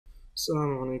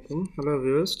Assalamu alaikum. Hello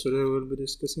viewers. Today we'll be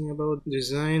discussing about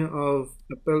design of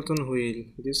a Pelton wheel.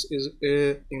 This is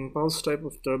a impulse type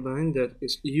of turbine that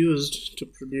is used to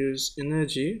produce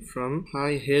energy from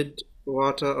high head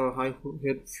water or high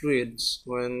head fluids.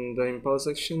 When the impulse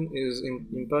action is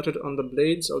imparted on the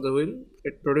blades of the wheel,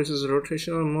 it produces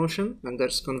rotational motion, and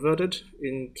that's converted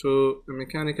into a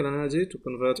mechanical energy to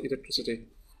convert electricity.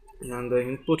 And the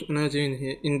input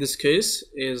energy in this case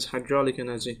is hydraulic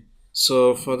energy.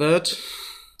 So for that,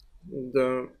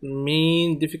 the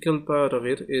main difficult part of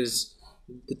it is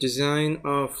the design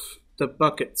of the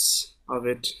buckets of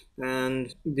it,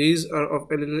 and these are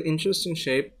of a little interesting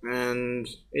shape, and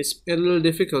it's a little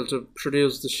difficult to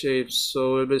produce the shapes,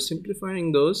 so we'll be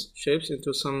simplifying those shapes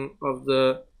into some of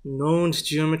the known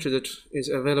geometry that is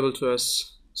available to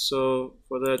us. So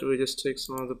for that, we just take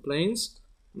some of the planes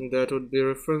that would be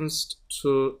referenced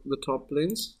to the top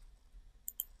planes.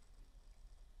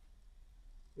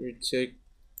 We take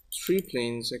 3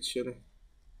 planes actually.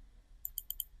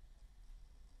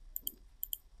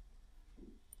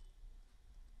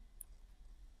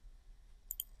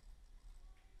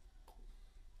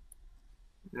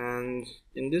 And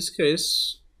in this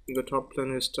case, the top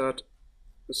plane will start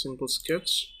a simple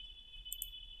sketch.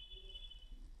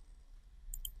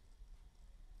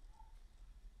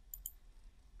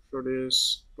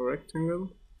 Produce a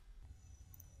rectangle.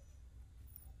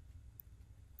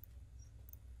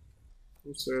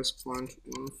 It says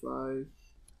 0.15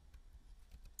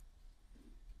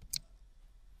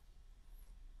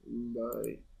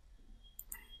 by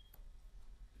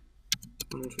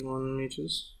 21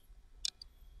 meters.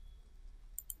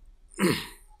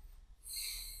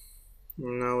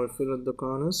 Now we fill out the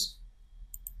corners.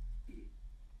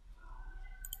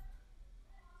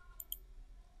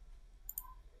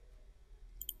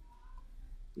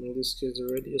 In this case,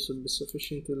 the radius will be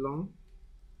sufficiently long.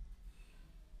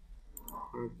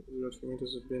 0.03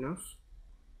 meters would be enough.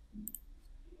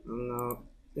 And now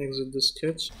exit the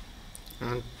sketch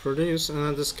and produce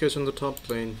another sketch on the top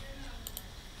plane.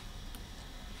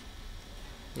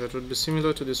 That would be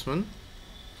similar to this one.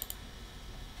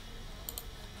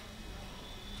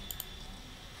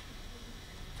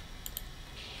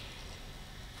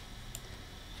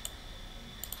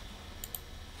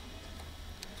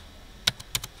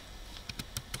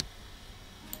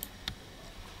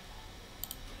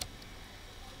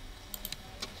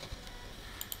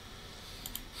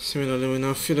 Similarly, we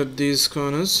now fill out these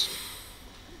corners.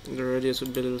 The radius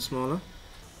would be a little smaller.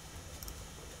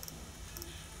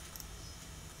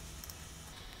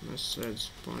 This side's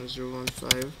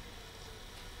 0.015,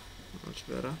 much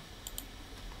better.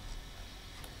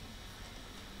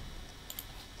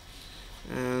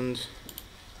 And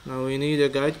now we need a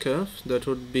guide curve that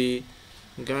would be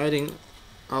guiding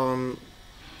our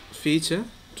feature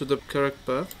to the correct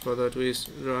path. For that, we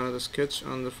draw another sketch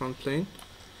on the front plane.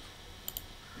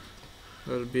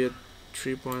 There will be a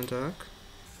 3-point arc.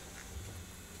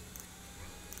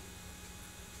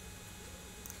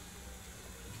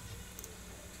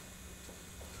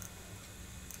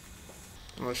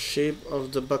 Our shape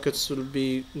of the buckets will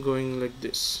be going like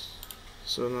this.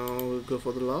 So now we'll go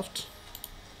for the loft.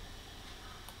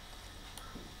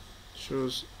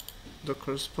 Shows the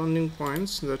corresponding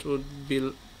points that would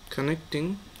be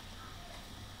connecting,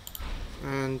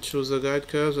 and choose the guide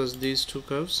curves as these 2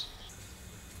 curves,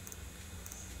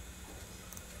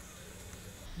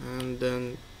 and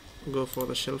then go for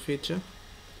the shell feature.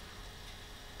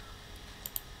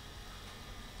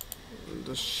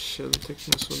 The shell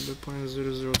thickness will be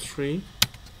 0.003.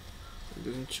 It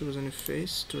doesn't choose any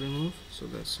face to remove, so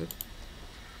that's it.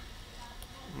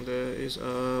 There is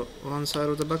one side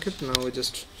of the bucket. Now we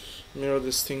just mirror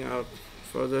this thing out.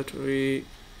 For that, we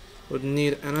would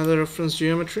need another reference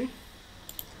geometry,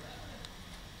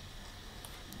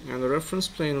 and the reference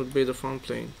plane would be the front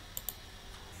plane.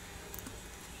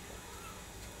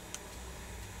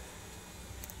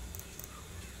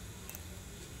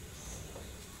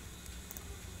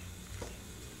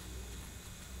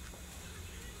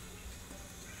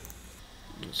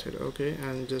 Let's hit OK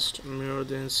and just mirror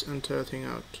this entire thing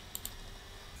out.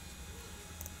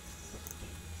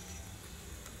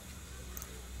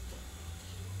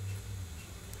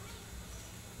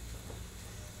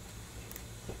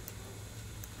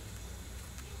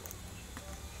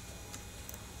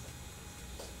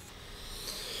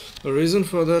 The reason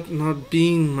for that not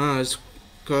being merged,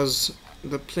 because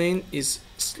the plane is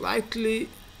slightly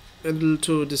a little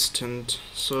too distant,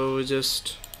 so we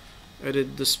just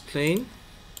edit this plane.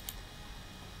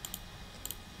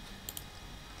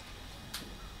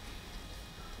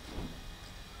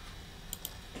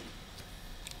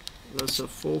 That's a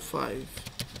 4.5.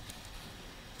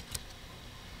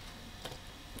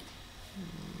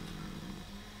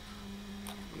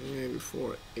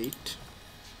 0.48.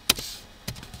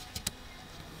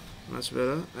 Much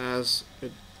better, as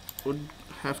it would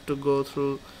have to go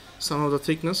through some of the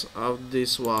thickness of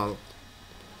this wall.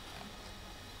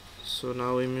 So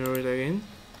now we mirror it again.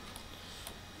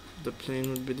 The plane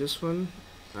would be this one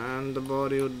and the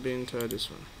body would be entire this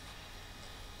one.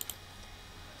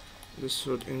 This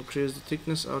would increase the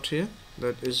thickness out here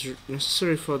that is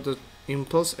necessary for the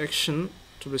impulse action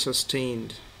to be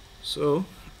sustained. So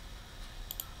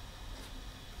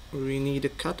we need a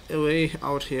cutaway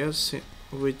out here,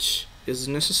 which is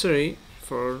necessary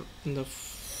for the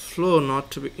flow not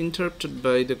to be interrupted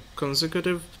by the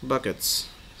consecutive buckets.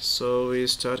 So we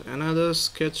start another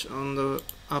sketch on the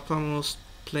uppermost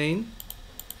plane,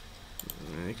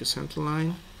 make a center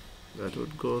line that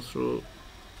would go through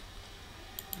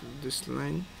this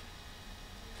line,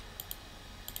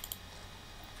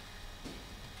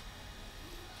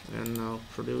 and now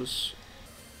produce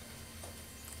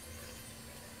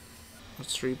a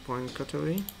 3-point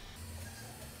cutaway.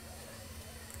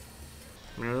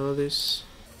 Mirror this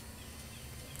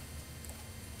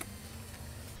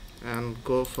and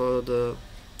go for the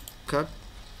cut.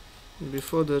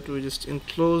 Before that, we just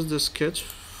enclose the sketch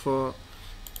for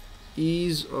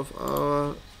ease of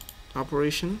our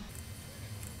operation.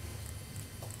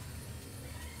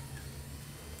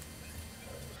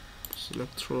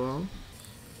 Select through all.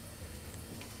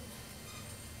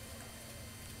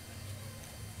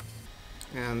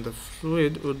 And the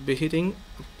fluid would be hitting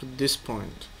up to this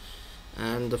point,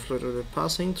 and the fluid will be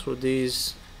passing through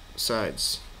these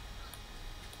sides.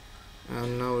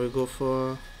 And now we go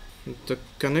for the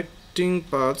connecting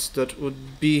parts that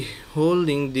would be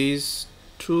holding these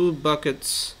two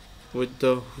buckets with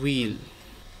the wheel.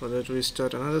 For that, we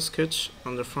start another sketch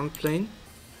on the front plane.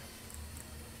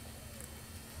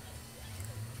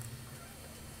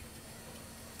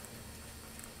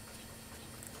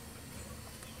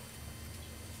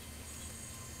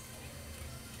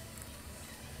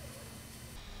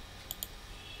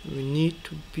 We need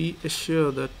to be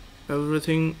assured that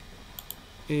everything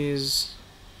is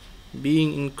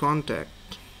being in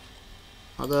contact,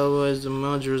 otherwise the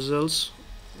merge results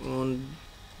won't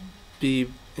be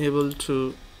able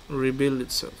to rebuild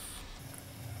itself.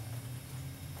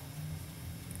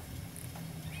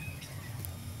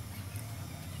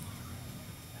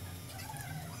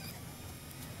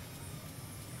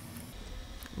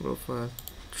 Go for a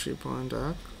 3-point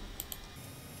arc.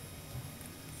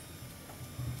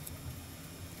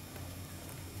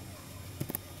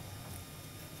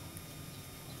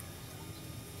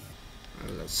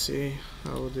 Let's see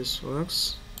how this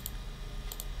works.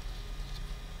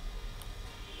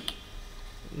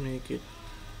 Make it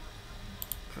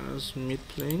as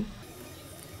mid-plane.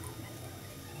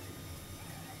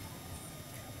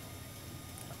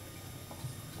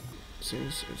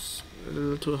 Since it's a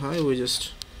little too high, we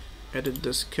just edit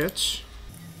the sketch.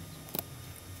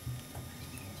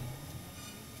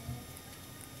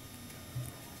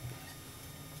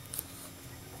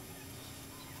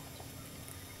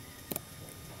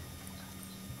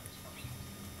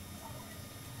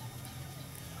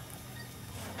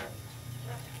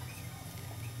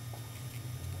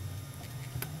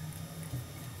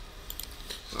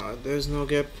 There's no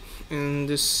gap in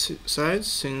this side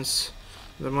since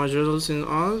the merge results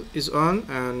is on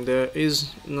and there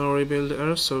is no rebuild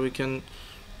error, so we can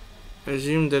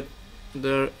assume that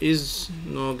there is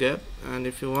no gap. And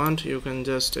if you want, you can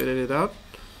just edit it out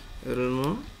a little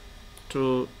more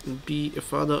to be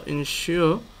further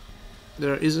ensure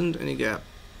there isn't any gap.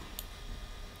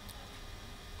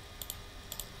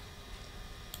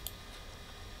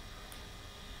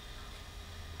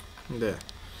 There,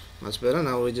 much better.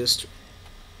 Now we just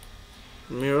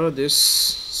mirror this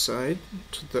side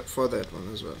to for that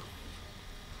one as well.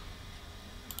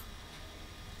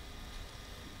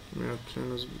 Mirror plane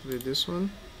will be this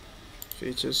one,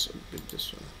 features will be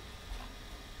this one.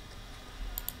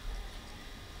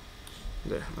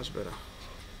 There, much better.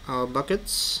 Our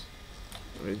buckets,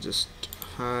 we just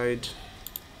hide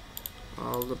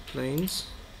all the planes,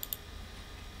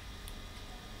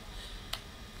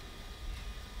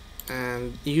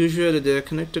 and usually they are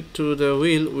connected to the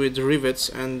wheel with rivets,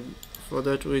 and for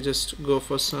that we just go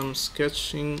for some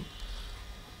sketching,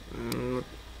 and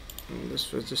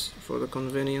this was just for the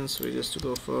convenience, we just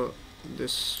go for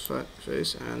this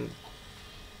face and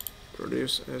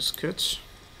produce a sketch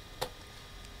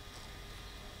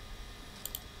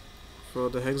for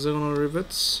the hexagonal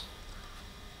rivets.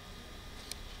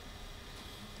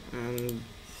 And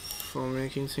for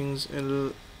making things a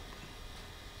little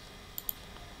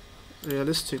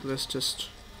realistic, let's just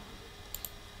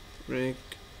make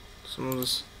some of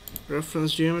those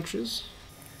reference geometries.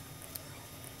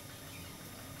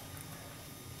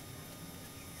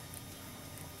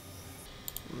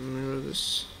 do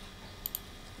this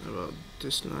about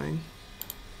this line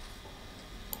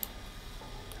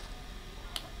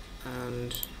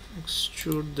and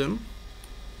extrude them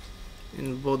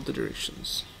in both the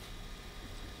directions.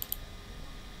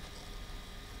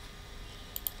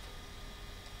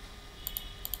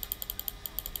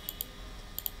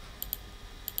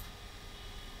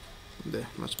 There,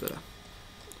 much better.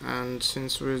 And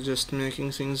since we're just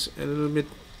making things a little bit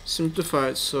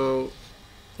simplified, so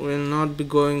we'll not be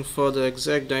going for the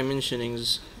exact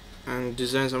dimensionings and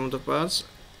design some of the parts,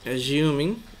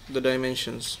 assuming the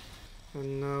dimensions.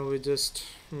 And now we just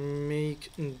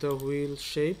make the wheel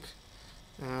shape,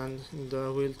 and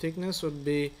the wheel thickness would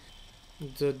be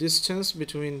the distance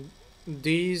between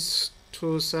these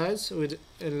two sides with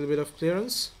a little bit of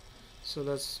clearance. So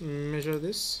let's measure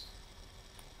this,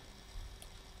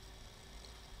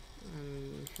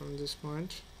 and from this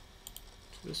point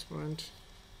to this point,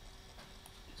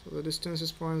 so the distance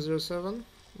is 0.07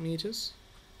 meters.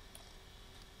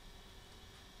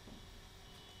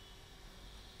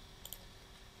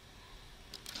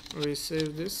 We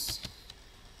save this.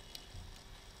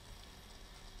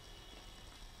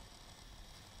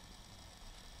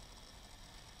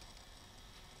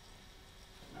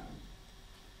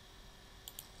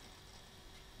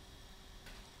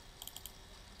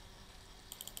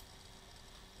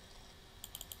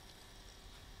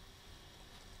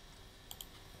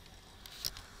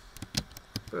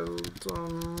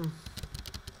 Pelton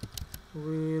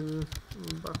wheel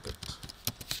bucket.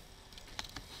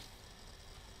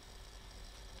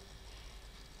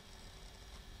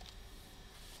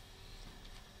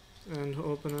 And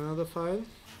open another file.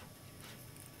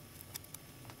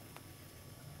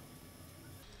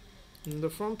 In the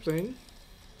front plane,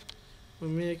 we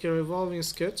make a revolving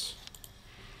sketch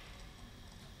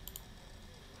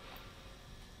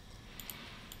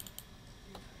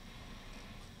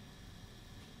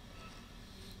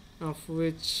of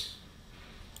which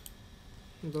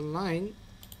the line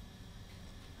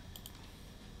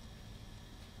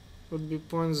would be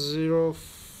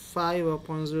 0.05 or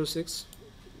 0.06.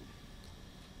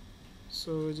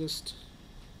 So we just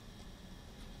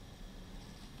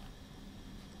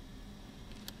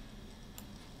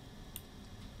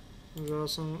draw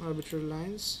some arbitrary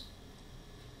lines.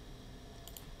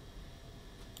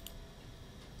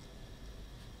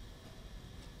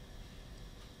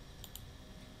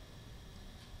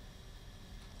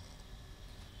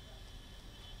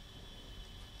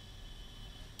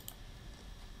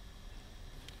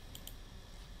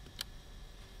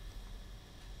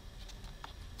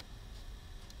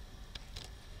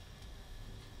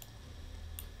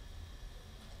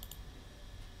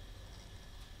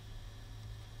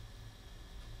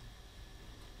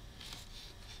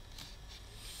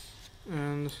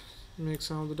 And make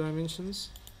some of the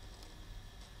dimensions.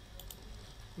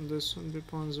 This would be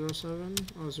 0.07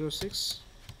 or 0.06.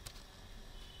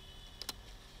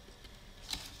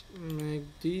 Make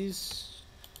these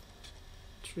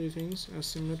three things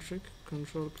asymmetric.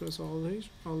 Control plus all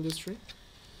these three.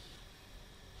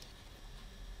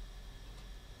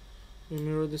 We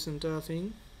mirror this entire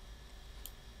thing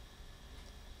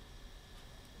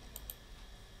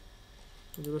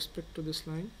with respect to this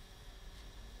line.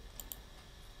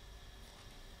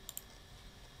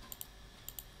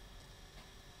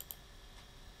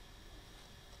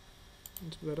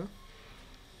 It's better.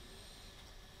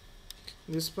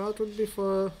 This part would be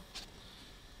for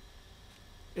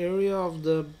area of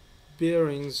the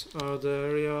bearings, or the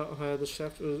area where the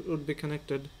shaft would be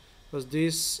connected, because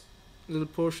this little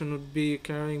portion would be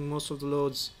carrying most of the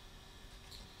loads.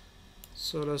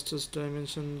 So let's just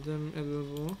dimension them a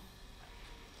little more.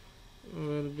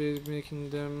 We'll be making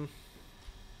them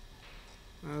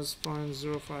as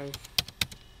 0.05.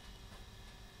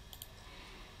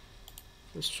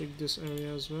 Restrict this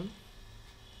area as well.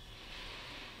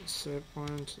 Let's say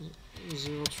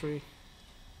 0.03,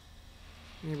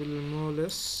 maybe a little more or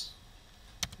less,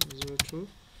 0.02,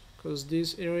 because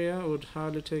this area would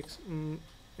hardly take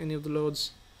any of the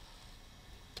loads.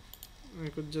 I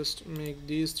could just make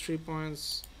these 3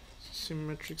 points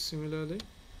symmetric similarly.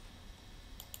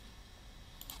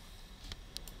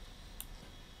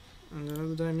 And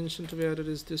another dimension to be added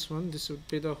is this one. This would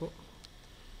be the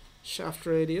shaft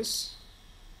radius.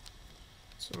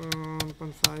 So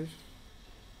 1.5.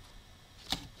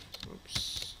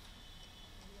 Oops.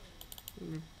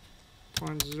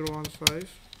 0.015.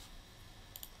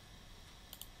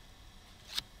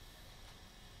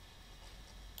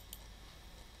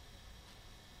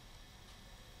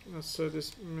 Let's set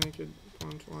this, make it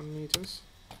 0.1 meters.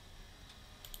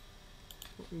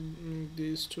 Make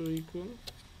these two equal.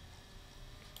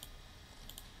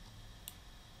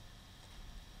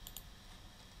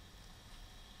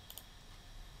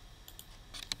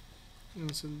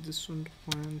 and set this one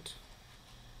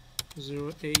to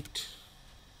 0.08.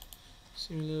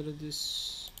 Similarly,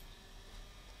 this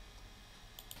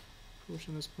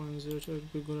portion is 0.02. It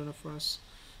would be good enough for us.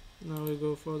 Now we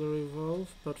go for the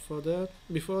revolve, but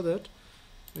before that,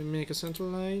 we make a center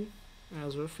line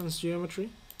as reference geometry.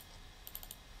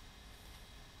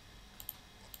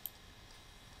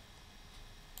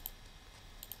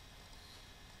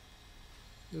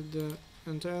 The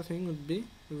entire thing would be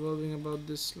revolving about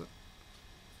this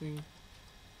thing.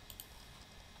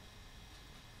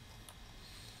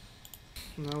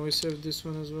 Now we save this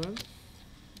one as well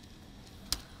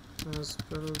as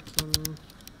Pelton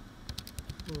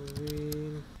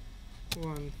wheel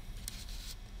 1,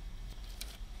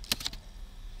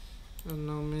 and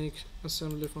now make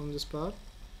assembly from this part.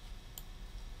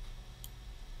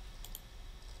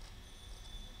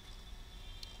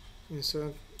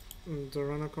 Insert the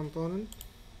runner component.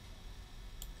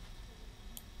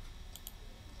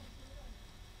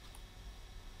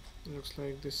 Looks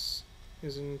like this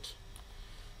isn't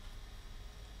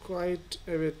quite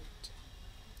a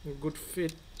good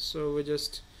fit, so we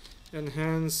just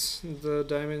enhance the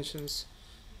dimensions.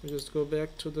 We just go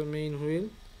back to the main wheel,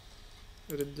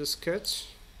 edit the sketch,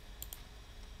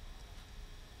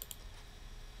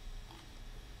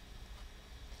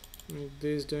 make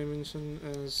this dimension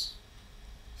as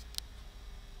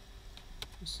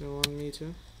say 1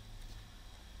 meter,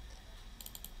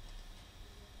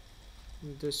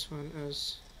 and this one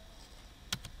as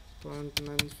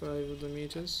 0.95 of the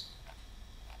meters.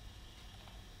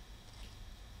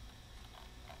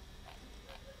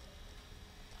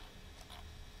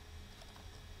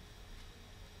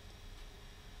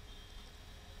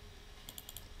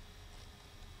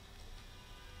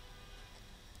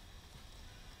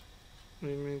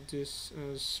 We make this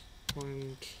as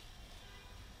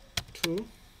 0.2.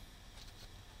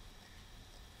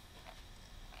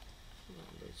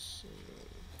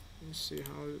 Let's see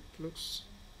how it looks.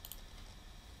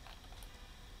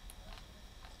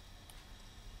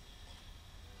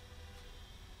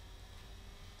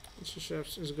 The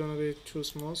shaft is gonna be too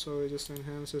small, so we just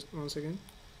enhance it once again.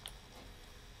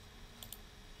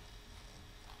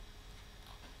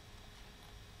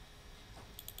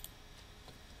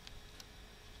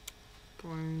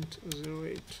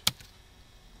 .08.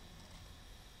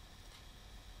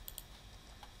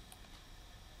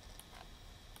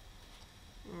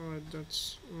 Alright,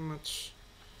 that's much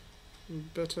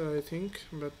better, I think,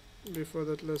 but before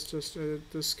that let's just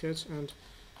edit the sketch and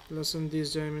lessen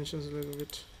these dimensions a little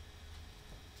bit.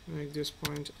 Make this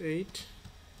 0.8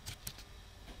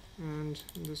 and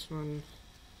this one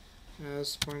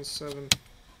as 0.7.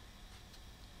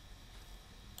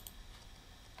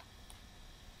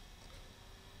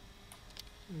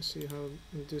 and see how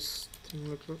this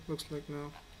thing looks like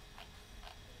now.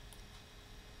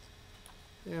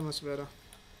 Yeah, much better.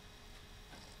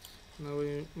 Now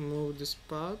we move this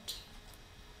part.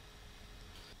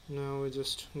 Now we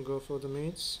just go for the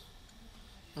mates,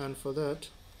 and for that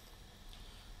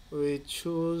we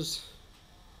choose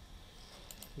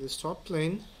this top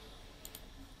plane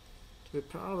to be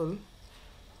parallel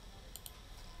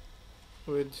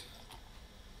with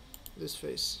this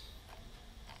face.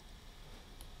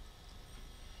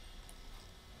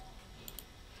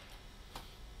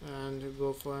 And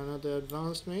go for another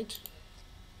advanced mate.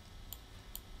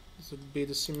 This would be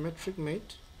the symmetric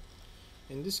mate.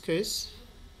 In this case,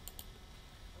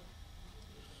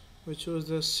 we choose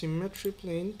the symmetry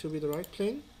plane to be the right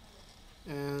plane,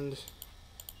 and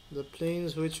the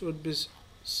planes which would be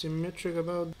symmetric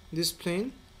about this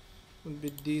plane would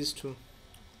be these two.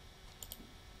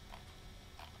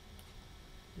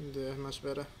 They're much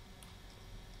better.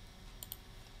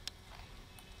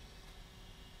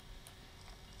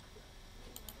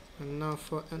 And now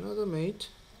for another mate,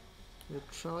 we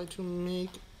try to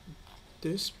make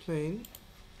this plane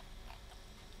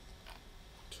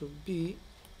to be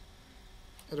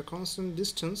at a constant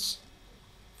distance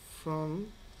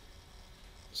from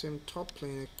same top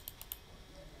plane.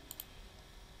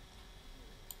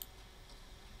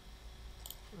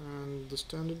 And the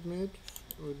standard mate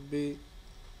would be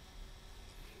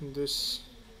this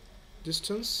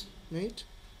distance mate.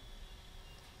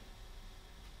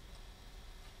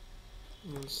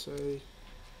 Let's say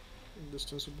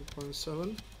distance would be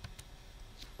 0.7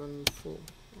 and 4.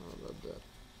 How about that?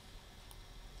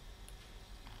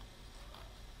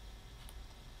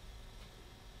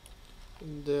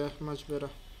 They're much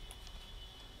better.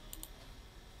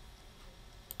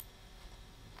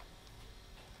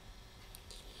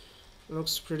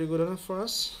 Looks pretty good enough for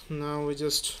us. Now we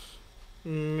just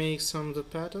make some of the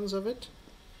patterns of it,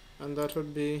 and that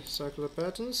would be circular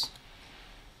patterns.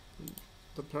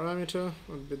 The parameter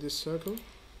would be this circle,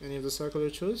 any of the circle you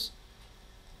choose,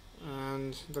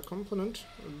 and the component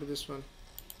would be this one.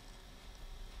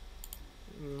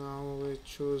 Now we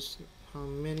choose how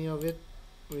many of it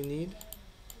we need.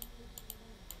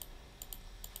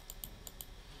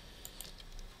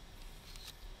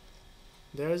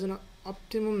 There is an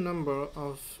optimum number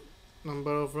of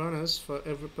runners for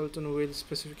every Pelton wheel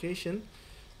specification.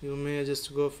 You may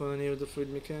just go for any of the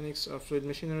fluid mechanics or fluid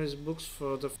machineries books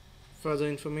for the further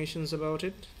informations about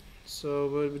it. So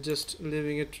we'll be just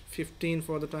leaving it 15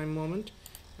 for the time moment,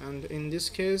 and in this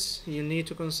case you need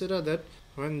to consider that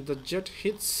when the jet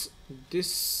hits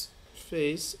this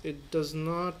face, it does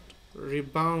not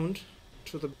rebound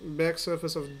to the back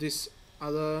surface of this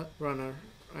other runner,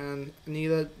 and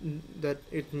neither that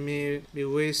it may be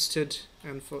wasted,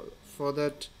 and for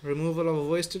that removal of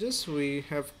wastages we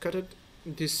have cut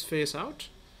this face out,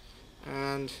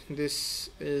 and this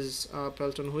is our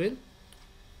Pelton wheel.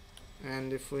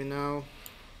 And if we now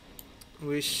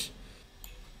wish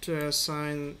to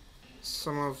assign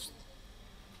some of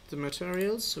the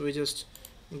materials, we just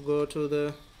go to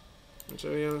the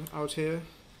material out here,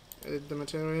 edit the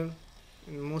material.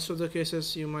 In most of the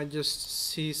cases you might just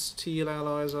see steel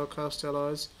alloys or cast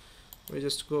alloys. We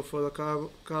just go for the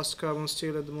cast carbon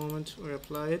steel at the moment. We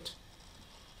apply it,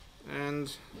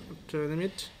 and to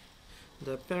limit,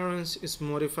 the appearance is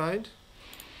modified,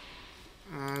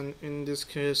 and in this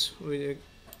case we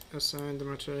assign the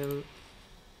material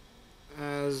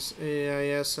as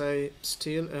AISI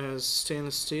steel, as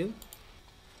stainless steel.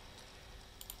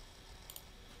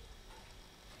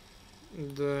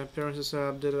 The appearances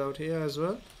are updated out here as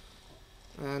well,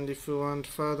 and if we want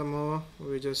furthermore,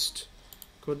 we just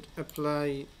could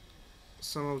apply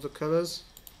some of the colors.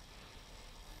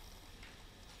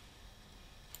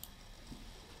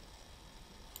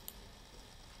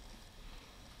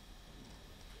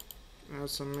 Add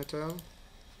some metal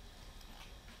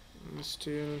and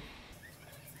steel.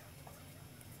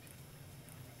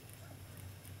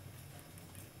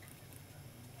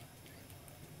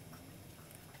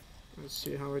 Let's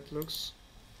see how it looks.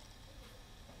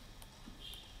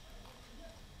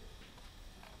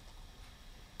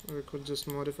 We could just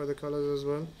modify the colors as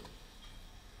well.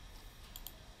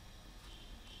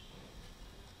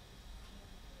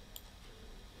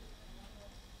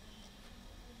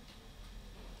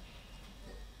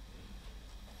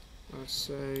 Let's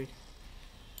say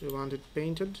we want it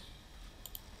painted.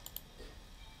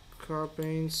 Car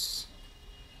paints.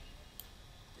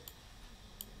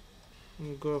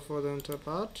 Go for the entire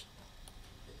part.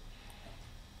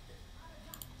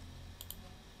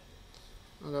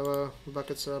 And our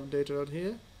buckets are updated out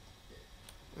here.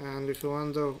 And if you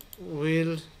want the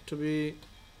wheel to be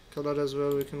colored as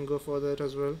well, we can go for that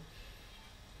as well.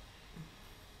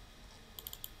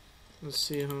 Let's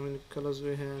see how many colors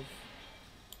we have.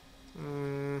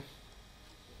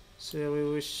 Say we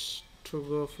wish to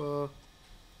go for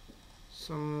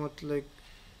somewhat like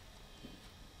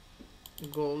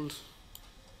gold.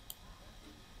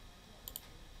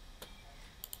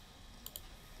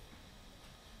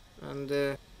 And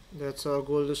that's our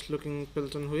goldish looking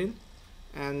Pelton wheel.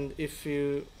 And if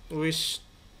you wish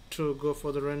to go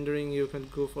for the rendering, you can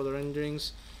go for the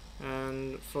renderings,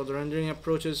 and for the rendering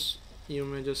approaches you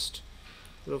may just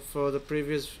go for the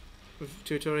previous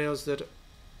tutorials that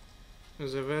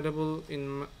is available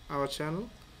in our channel.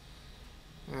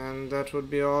 And that would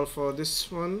be all for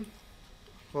this one.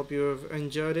 Hope you have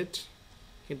enjoyed it.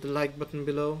 Hit the like button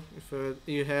below if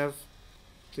you have.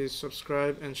 Please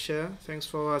subscribe and share. Thanks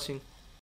for watching.